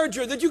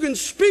encourager. That you can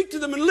speak to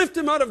them and lift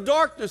them out of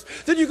darkness.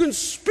 That you can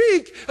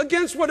speak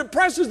against what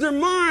oppresses their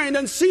mind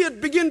and see it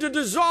begin to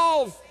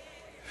dissolve.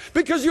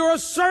 Because you're a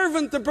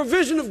servant, the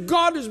provision of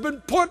God has been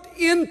put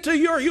into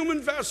your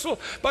human vessel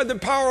by the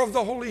power of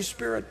the Holy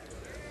Spirit.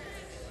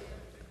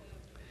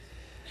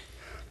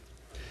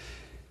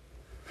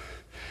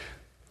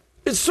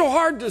 It's so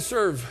hard to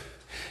serve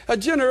a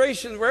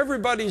generation where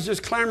everybody's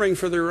just clamoring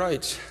for their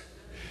rights.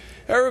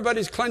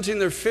 Everybody's clenching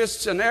their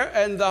fists, and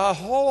the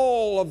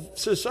whole of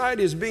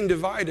society is being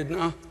divided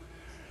now.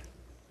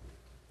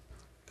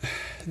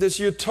 This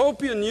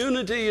utopian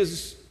unity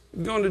is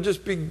going to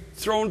just be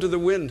thrown to the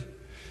wind,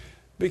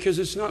 because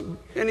it's not,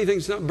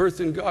 anything's not birthed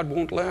in God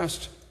won't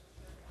last.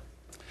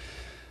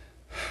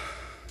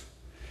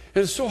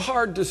 And it's so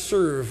hard to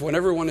serve when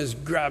everyone is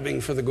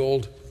grabbing for the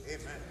gold.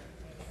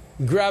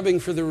 Grabbing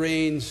for the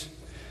reins,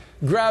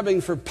 grabbing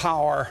for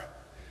power,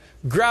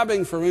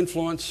 grabbing for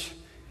influence.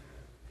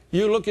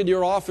 You look at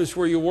your office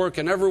where you work,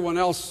 and everyone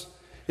else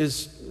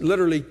is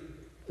literally,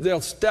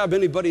 they'll stab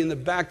anybody in the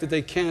back that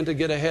they can to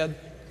get ahead.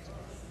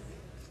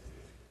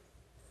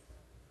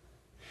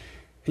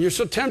 And you're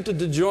so tempted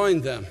to join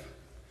them.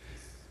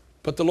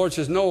 But the Lord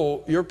says,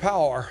 no, your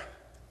power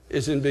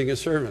is in being a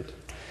servant.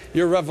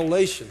 Your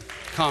revelation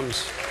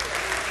comes.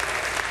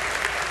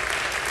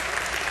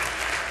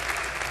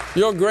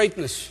 Your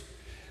greatness,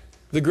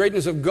 the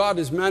greatness of God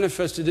is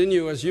manifested in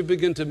you as you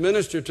begin to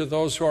minister to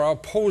those who are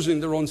opposing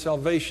their own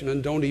salvation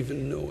and don't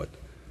even know it.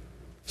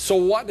 So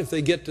what if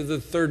they get to the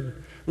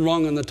third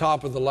rung on the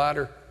top of the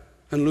ladder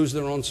and lose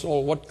their own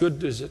soul? What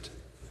good is it?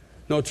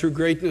 No, true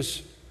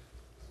greatness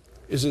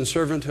is in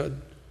servanthood.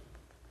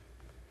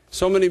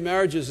 So many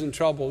marriages in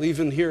trouble,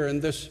 even here in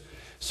this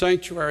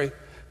sanctuary.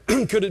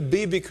 Could it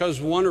be because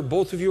one or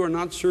both of you are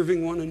not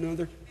serving one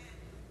another?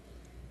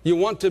 You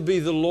want to be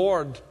the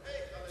Lord,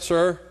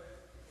 sir,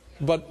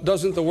 but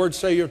doesn't the word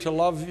say you're to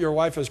love your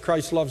wife as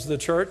Christ loves the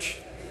church?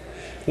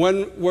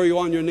 When were you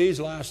on your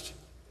knees last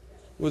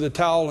with a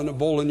towel and a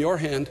bowl in your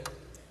hand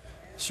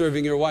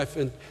serving your wife?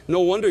 And no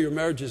wonder your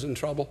marriage is in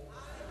trouble.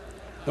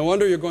 No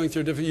wonder you're going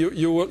through different.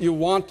 You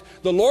want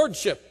the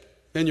lordship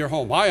in your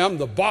home. I am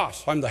the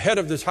boss. I'm the head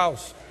of this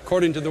house,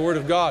 according to the word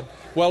of God.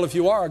 Well, if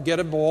you are, get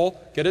a bowl,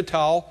 get a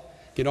towel,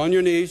 get on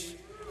your knees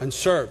and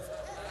serve.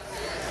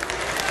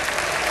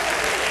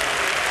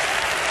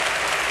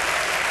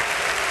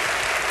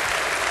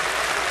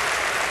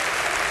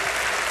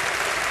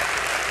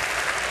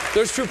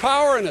 There's true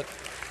power in it.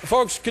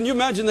 Folks, can you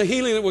imagine the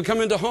healing that would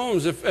come into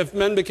homes if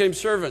men became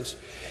servants?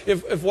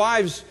 If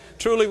wives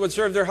truly would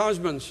serve their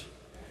husbands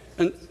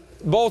and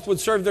both would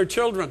serve their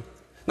children.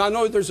 Now, I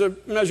know there's a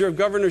measure of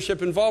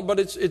governorship involved, but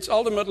it's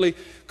ultimately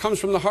comes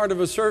from the heart of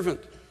a servant.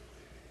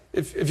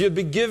 If you'd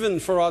be given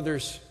for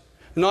others,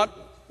 not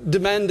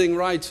demanding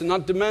rights and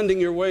not demanding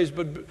your ways,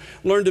 but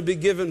learn to be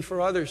given for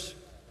others.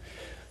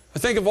 I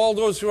think of all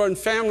those who are in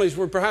families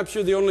where perhaps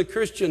you're the only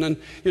Christian and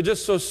you're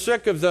just so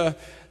sick of the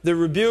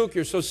rebuke,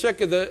 you're so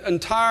sick of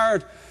and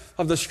tired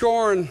of the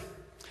scorn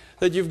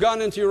that you've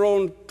gone into your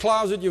own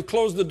closet, you've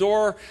closed the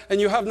door, and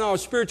you have now a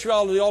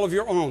spirituality all of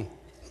your own.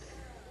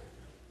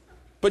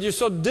 But you're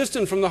so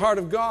distant from the heart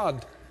of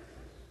God.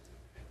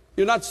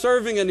 You're not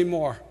serving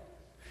anymore.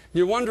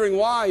 You're wondering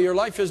why your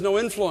life has no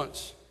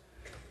influence.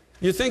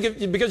 You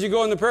think because you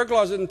go in the prayer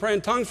closet and pray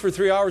in tongues for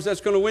 3 hours,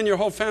 that's going to win your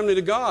whole family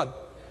to God.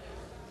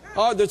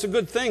 Oh, that's a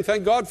good thing.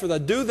 Thank God for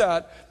that. Do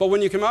that. But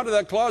when you come out of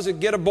that closet,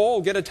 get a bowl,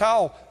 get a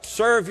towel.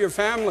 Serve your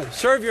family.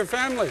 Serve your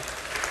family.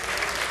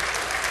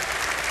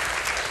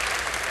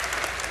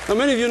 Now,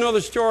 many of you know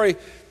the story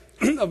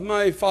of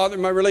my father.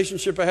 My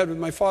relationship I had with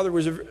my father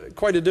was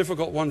quite a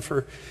difficult one,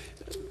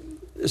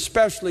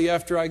 especially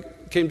after I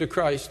came to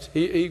Christ.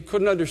 He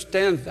couldn't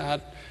understand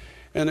that,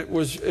 and it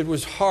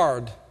was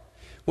hard.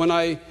 When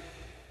I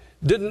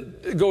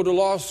didn't go to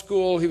law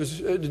school, he was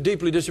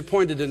deeply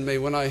disappointed in me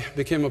when I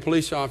became a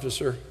police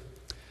officer.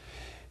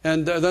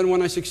 And then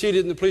when I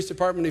succeeded in the police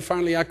department, he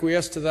finally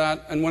acquiesced to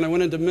that. And when I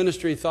went into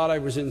ministry, he thought I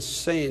was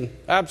insane,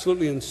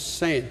 absolutely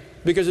insane,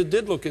 because it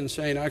did look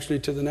insane, actually,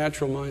 to the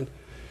natural mind.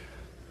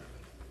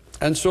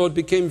 And so it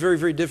became very,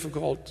 very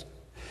difficult.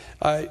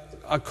 I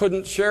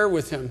couldn't share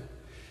with him.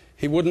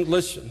 He wouldn't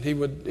listen. He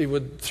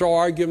would throw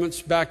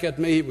arguments back at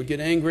me. He would get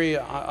angry.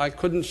 I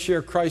couldn't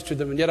share Christ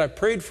with him. And yet I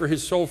prayed for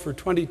his soul for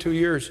 22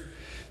 years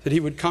that he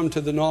would come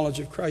to the knowledge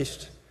of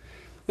Christ.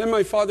 Then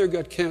my father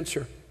got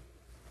cancer.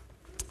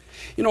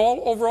 You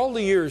know, over all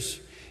the years,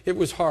 it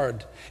was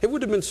hard. It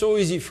would have been so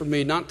easy for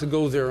me not to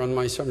go there on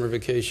my summer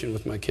vacation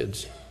with my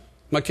kids.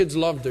 My kids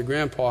loved their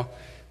grandpa,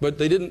 but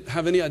they didn't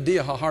have any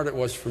idea how hard it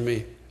was for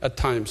me at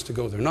times to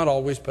go there. Not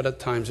always, but at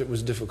times it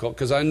was difficult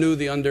because I knew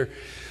the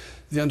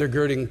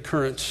undergirding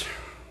currents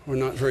were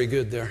not very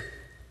good there.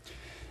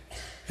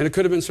 And it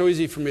could have been so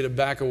easy for me to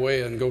back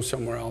away and go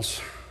somewhere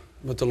else.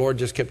 But the Lord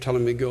just kept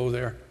telling me, go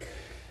there.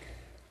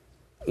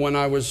 When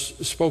I was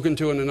spoken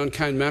to in an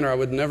unkind manner, I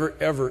would never,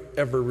 ever,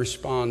 ever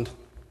respond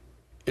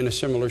in a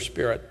similar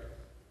spirit.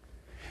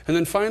 And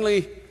then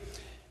finally,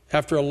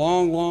 after a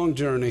long, long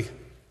journey,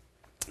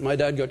 my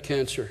dad got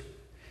cancer.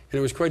 And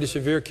it was quite a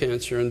severe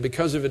cancer. And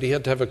because of it, he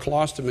had to have a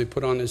colostomy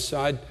put on his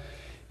side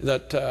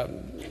that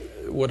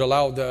would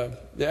allow the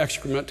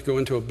excrement to go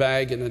into a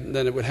bag, and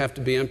then it would have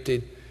to be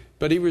emptied.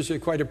 But he was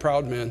quite a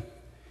proud man,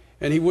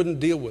 and he wouldn't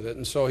deal with it.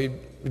 And so he'd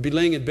be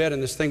laying in bed,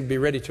 and this thing would be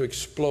ready to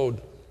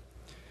explode.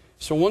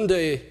 So one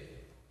day,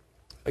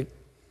 I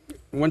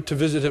went to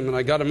visit him, and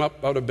I got him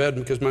up out of bed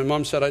because my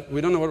mom said,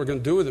 we don't know what we're going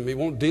to do with him. He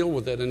won't deal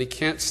with it, and he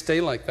can't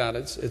stay like that.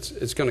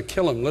 It's going to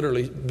kill him,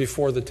 literally,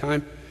 before the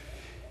time.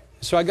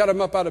 So I got him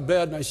up out of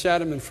bed, and I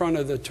sat him in front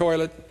of the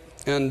toilet,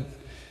 and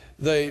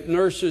the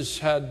nurses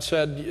had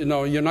said, you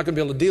know, you're not going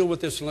to be able to deal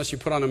with this unless you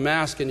put on a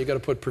mask, and you've got to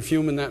put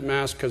perfume in that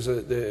mask because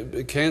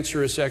the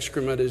cancerous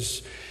excrement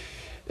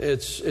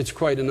it's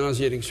quite a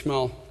nauseating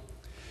smell.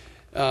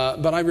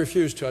 But I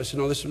refused to. I said,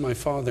 no, this is my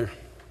father.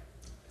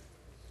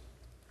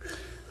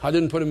 I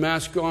didn't put a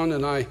mask on,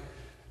 and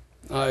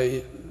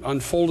I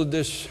unfolded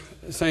this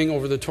thing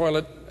over the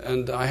toilet,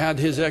 and I had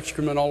his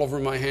excrement all over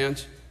my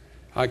hands.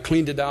 I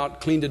cleaned it out,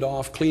 cleaned it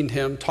off, cleaned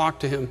him,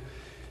 talked to him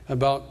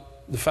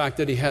about the fact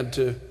that he had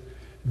to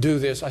do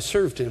this. I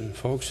served him,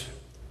 folks.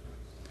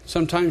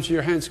 Sometimes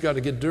your hands got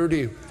to get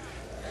dirty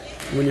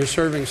when you're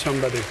serving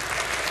somebody.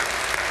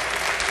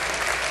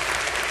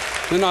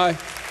 Then I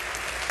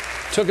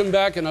took him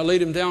back and I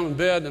laid him down in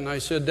bed and I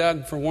said,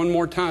 Dad, for one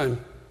more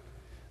time,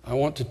 I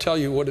want to tell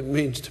you what it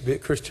means to be a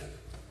Christian.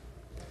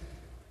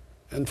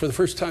 And for the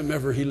first time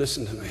ever, he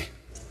listened to me.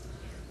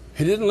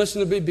 He didn't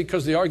listen to me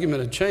because the argument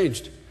had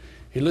changed.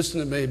 He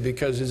listened to me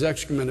because his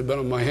excrement had been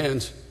on my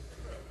hands.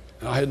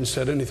 And I hadn't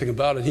said anything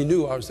about it. He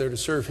knew I was there to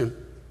serve him.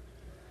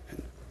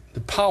 And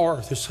the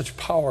power, there's such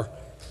power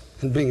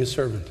in being a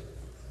servant.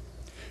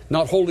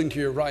 Not holding to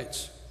your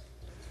rights.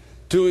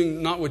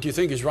 Doing not what you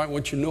think is right,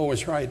 what you know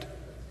is right.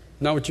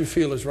 Not what you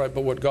feel is right,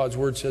 but what God's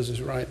word says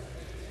is right.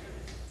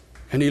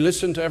 And he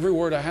listened to every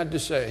word I had to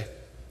say.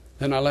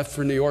 Then I left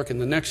for New York, and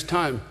the next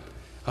time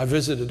I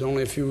visited,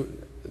 only a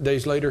few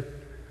days later,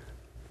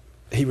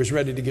 he was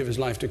ready to give his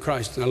life to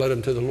Christ, and I led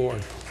him to the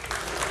Lord.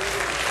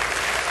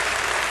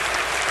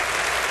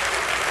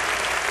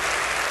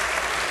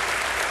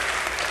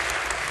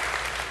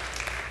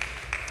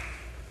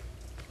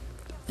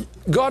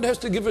 God has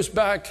to give us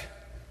back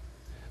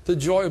the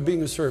joy of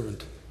being a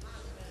servant.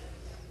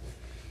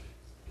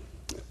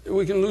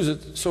 We can lose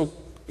it so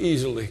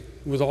easily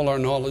with all our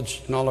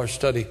knowledge and all our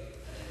study.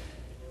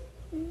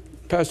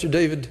 Pastor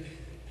David,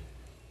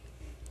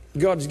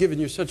 God has given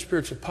you such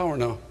spiritual power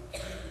now.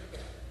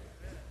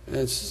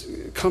 It's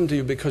come to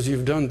you because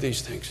you've done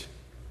these things.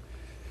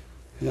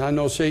 And I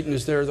know Satan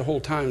is there the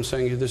whole time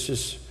saying this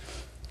is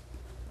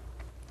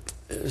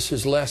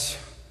less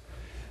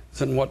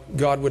than what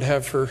God would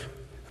have for a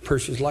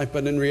person's life.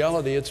 But in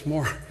reality, it's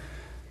more.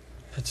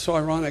 It's so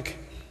ironic.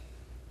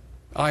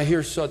 I've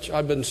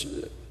been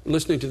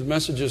listening to the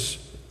messages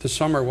this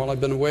summer while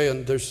I've been away,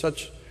 and there's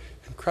such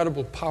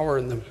incredible power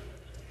in them.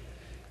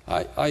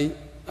 I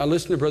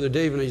listen to Brother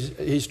Dave, and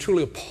he's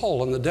truly a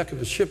Paul on the deck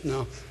of a ship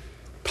now,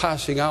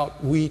 passing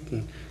out wheat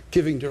and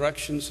giving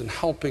directions and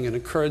helping and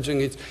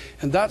encouraging.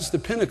 And that's the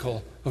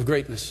pinnacle of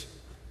greatness.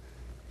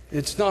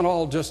 It's not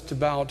all just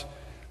about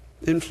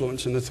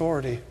influence and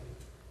authority.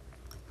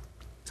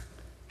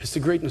 It's the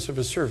greatness of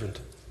a servant.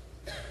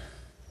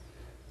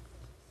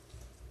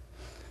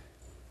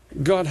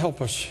 God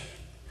help us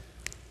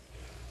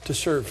to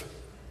serve.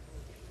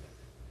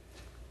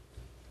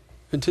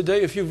 And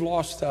today, if you've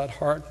lost that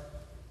heart,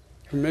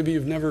 or maybe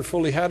you've never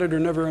fully had it or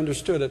never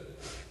understood it,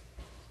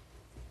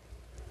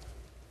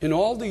 in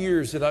all the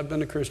years that I've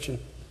been a Christian,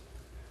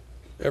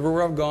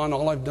 everywhere I've gone,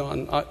 all I've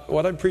done,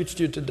 what I preached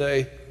to you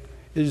today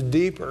is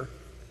deeper,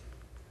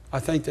 I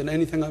think, than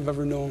anything I've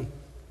ever known.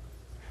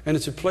 And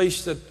it's a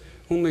place that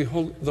only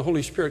the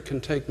Holy Spirit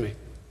can take me.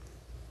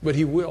 But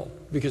He will,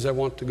 because I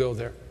want to go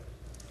there.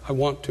 I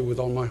want to with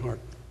all my heart.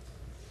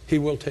 He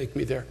will take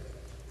me there.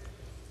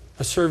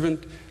 A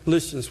servant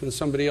listens when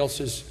somebody else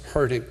is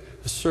hurting.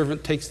 A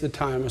servant takes the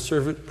time. A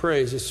servant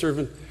prays. A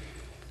servant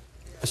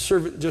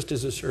just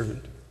is a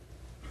servant.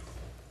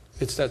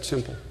 It's that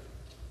simple.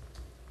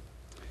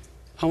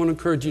 I want to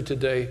encourage you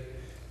today,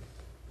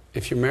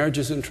 if your marriage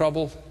is in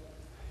trouble,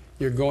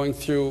 you're going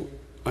through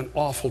an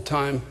awful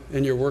time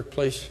in your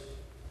workplace,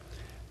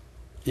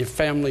 your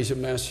family's a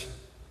mess,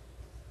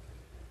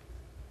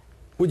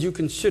 would you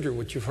consider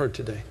what you've heard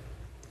today?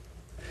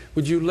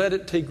 Would you let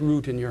it take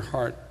root in your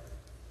heart?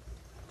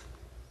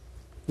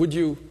 Would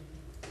you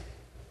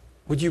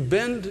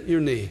bend your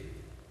knee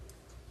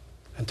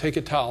and take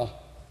a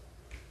towel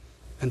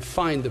and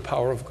find the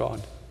power of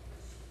God?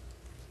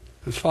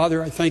 And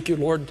Father, I thank you,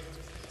 Lord.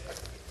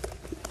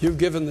 You've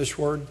given this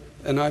word,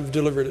 and I've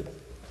delivered it.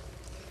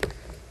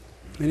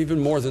 And even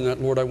more than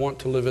that, Lord, I want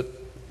to live it.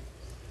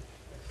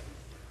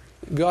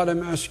 God,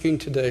 I'm asking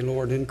today,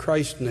 Lord, in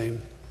Christ's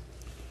name,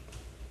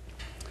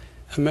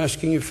 I'm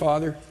asking you,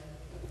 Father,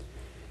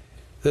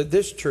 that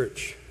this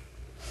church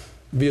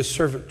be a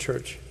servant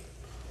church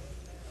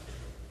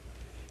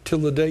till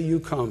the day you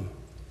come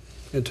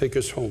and take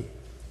us home.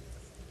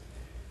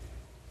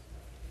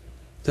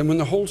 Then when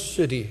the whole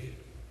city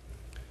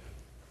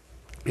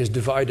is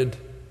divided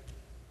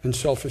and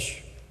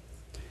selfish,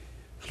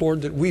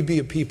 Lord, that we be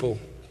a people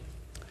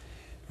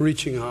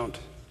reaching out,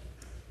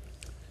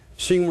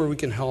 seeing where we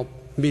can help,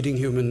 meeting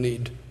human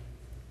need,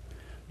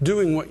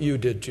 doing what you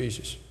did,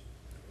 Jesus,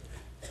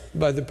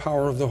 by the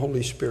power of the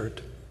Holy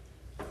Spirit.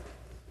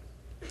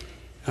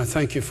 I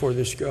thank you for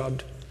this,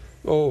 God.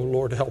 Oh,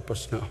 Lord, help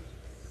us now.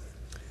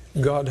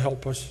 God,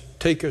 help us.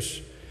 Take us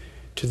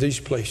to these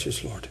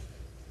places, Lord.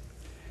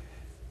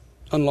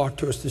 Unlock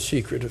to us the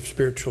secret of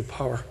spiritual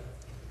power.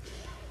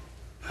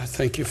 I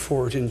thank you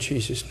for it in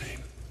Jesus' name.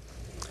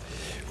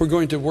 We're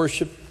going to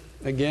worship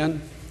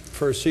again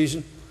for a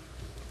season.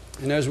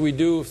 And as we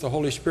do, if the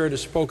Holy Spirit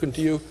has spoken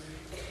to you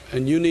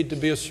and you need to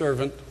be a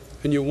servant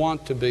and you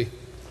want to be,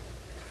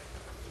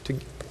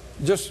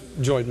 just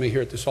join me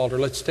here at this altar.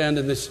 Let's stand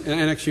in this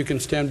annex. You can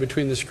stand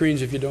between the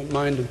screens if you don't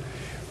mind, and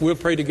we'll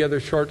pray together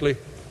shortly.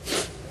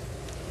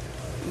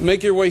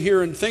 Make your way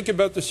here and think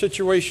about the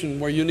situation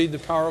where you need the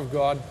power of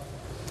God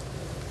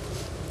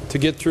to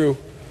get through.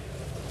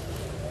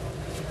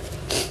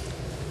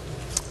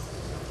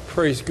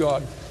 Praise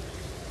God.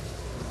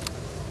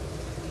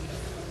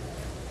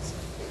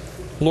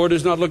 The Lord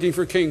is not looking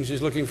for kings,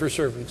 He's looking for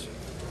servants.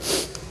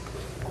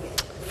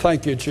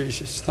 Thank you,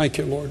 Jesus. Thank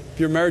you, Lord. If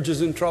your marriage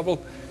is in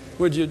trouble,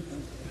 would you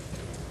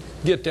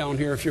get down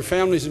here? If your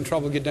family's in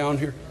trouble, get down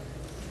here.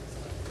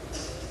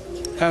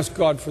 Ask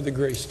God for the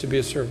grace to be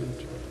a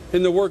servant.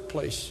 In the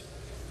workplace,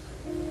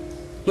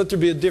 let there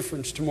be a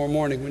difference tomorrow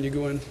morning when you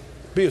go in.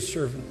 Be a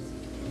servant.